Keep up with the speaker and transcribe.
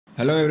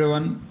Hello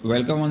everyone,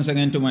 welcome once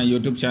again to my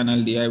YouTube channel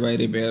DIY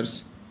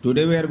Repairs.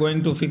 Today we are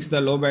going to fix the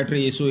low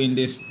battery issue in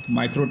this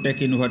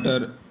Microtek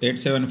Inverter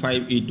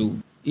 875E2.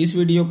 इस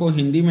video को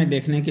हिंदी में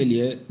देखने के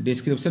लिए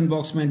description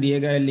box में दिए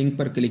गए link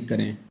पर क्लिक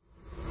करें।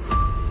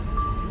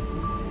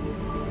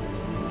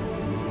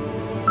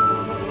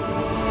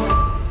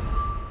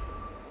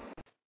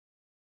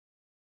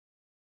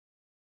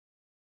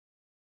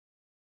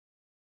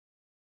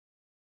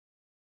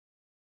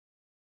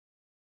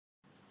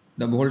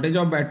 The voltage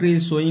of battery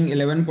is showing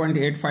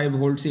 11.85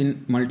 volts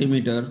in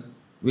multimeter,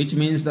 which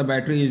means the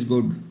battery is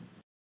good.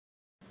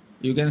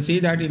 You can see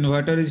that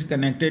inverter is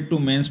connected to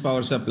mains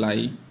power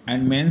supply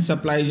and mains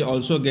supply is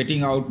also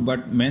getting out,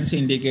 but mains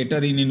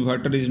indicator in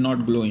inverter is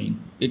not glowing.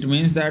 It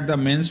means that the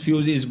mains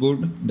fuse is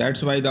good,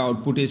 that's why the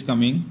output is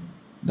coming.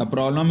 The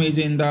problem is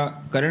in the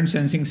current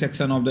sensing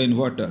section of the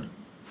inverter.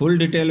 Full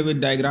detail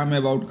with diagram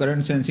about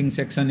current sensing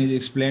section is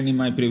explained in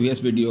my previous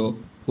video,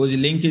 whose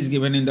link is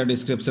given in the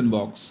description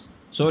box.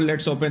 So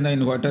let's open the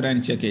inverter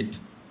and check it.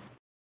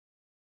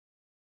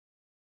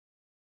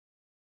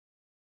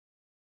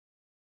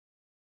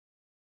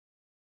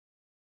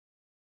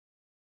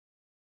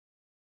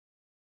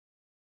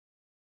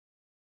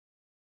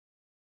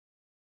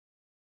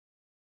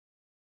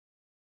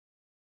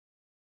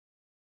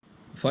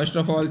 First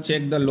of all,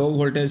 check the low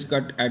voltage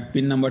cut at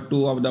pin number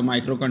 2 of the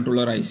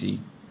microcontroller IC.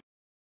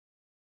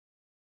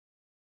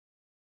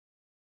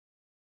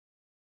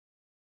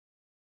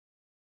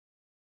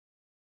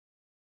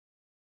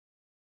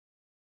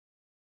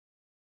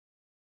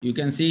 You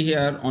can see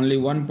here only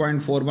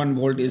 1.41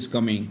 volt is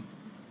coming.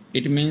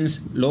 It means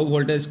low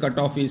voltage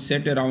cutoff is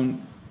set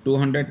around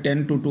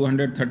 210 to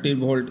 230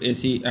 volt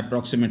AC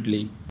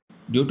approximately,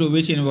 due to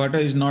which inverter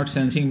is not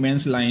sensing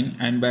mains line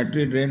and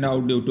battery drained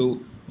out due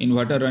to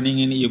inverter running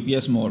in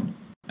UPS mode,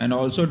 and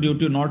also due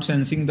to not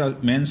sensing the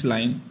mains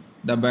line,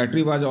 the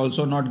battery was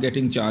also not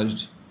getting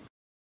charged.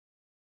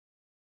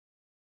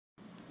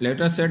 Let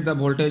us set the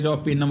voltage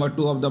of pin number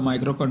 2 of the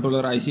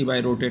microcontroller IC by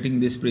rotating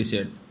this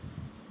preset.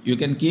 You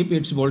can keep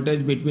its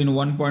voltage between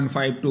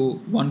 1.5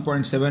 to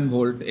 1.7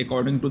 volt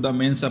according to the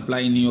main supply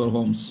in your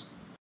homes.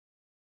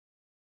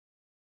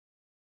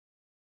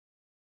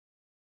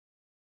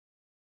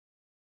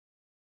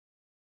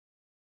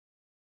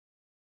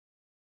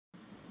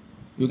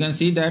 You can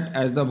see that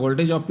as the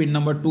voltage of pin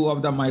number 2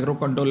 of the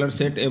microcontroller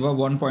set above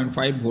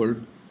 1.5 volt,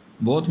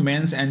 both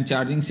mains and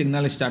charging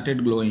signal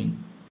started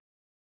glowing.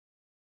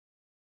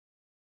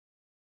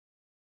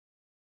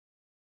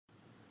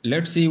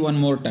 Let's see one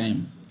more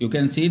time. You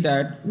can see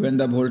that when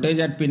the voltage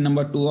at pin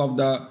number 2 of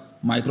the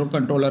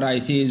microcontroller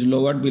IC is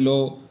lowered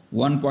below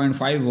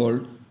 1.5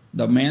 volt,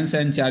 the mains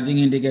and charging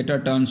indicator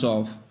turns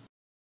off.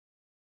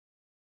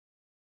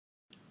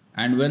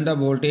 And when the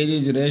voltage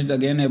is raised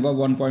again above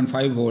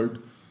 1.5 volt,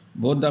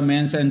 both the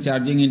mains and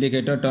charging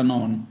indicator turn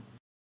on.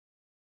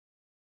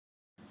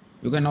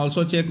 You can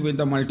also check with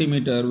the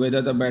multimeter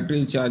whether the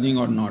battery is charging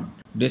or not.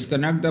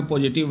 Disconnect the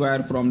positive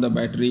wire from the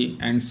battery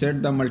and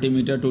set the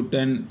multimeter to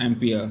 10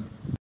 ampere.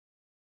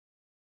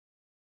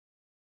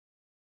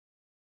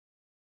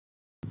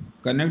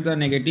 Connect the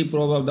negative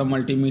probe of the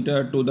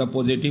multimeter to the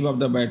positive of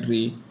the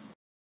battery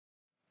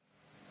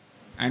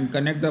and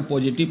connect the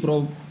positive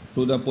probe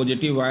to the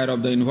positive wire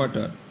of the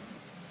inverter.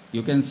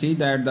 You can see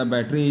that the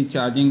battery is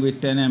charging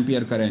with 10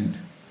 ampere current.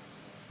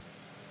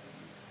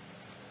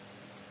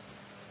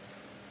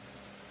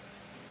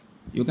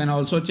 You can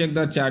also check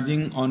the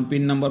charging on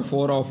pin number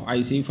 4 of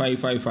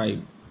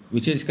IC555,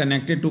 which is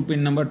connected to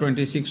pin number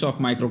 26 of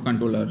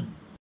microcontroller.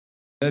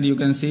 Here you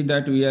can see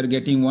that we are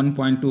getting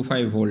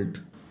 1.25 volt.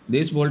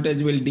 This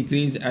voltage will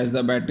decrease as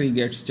the battery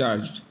gets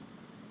charged.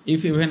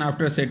 If even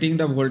after setting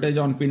the voltage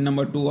on pin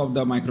number 2 of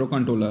the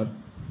microcontroller,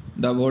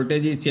 the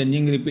voltage is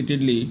changing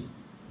repeatedly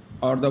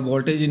or the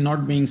voltage is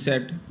not being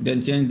set,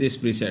 then change this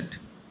preset.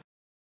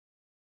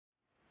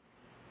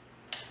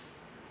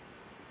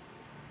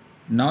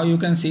 Now you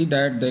can see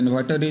that the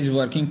inverter is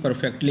working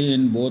perfectly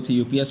in both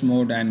UPS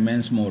mode and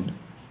mains mode.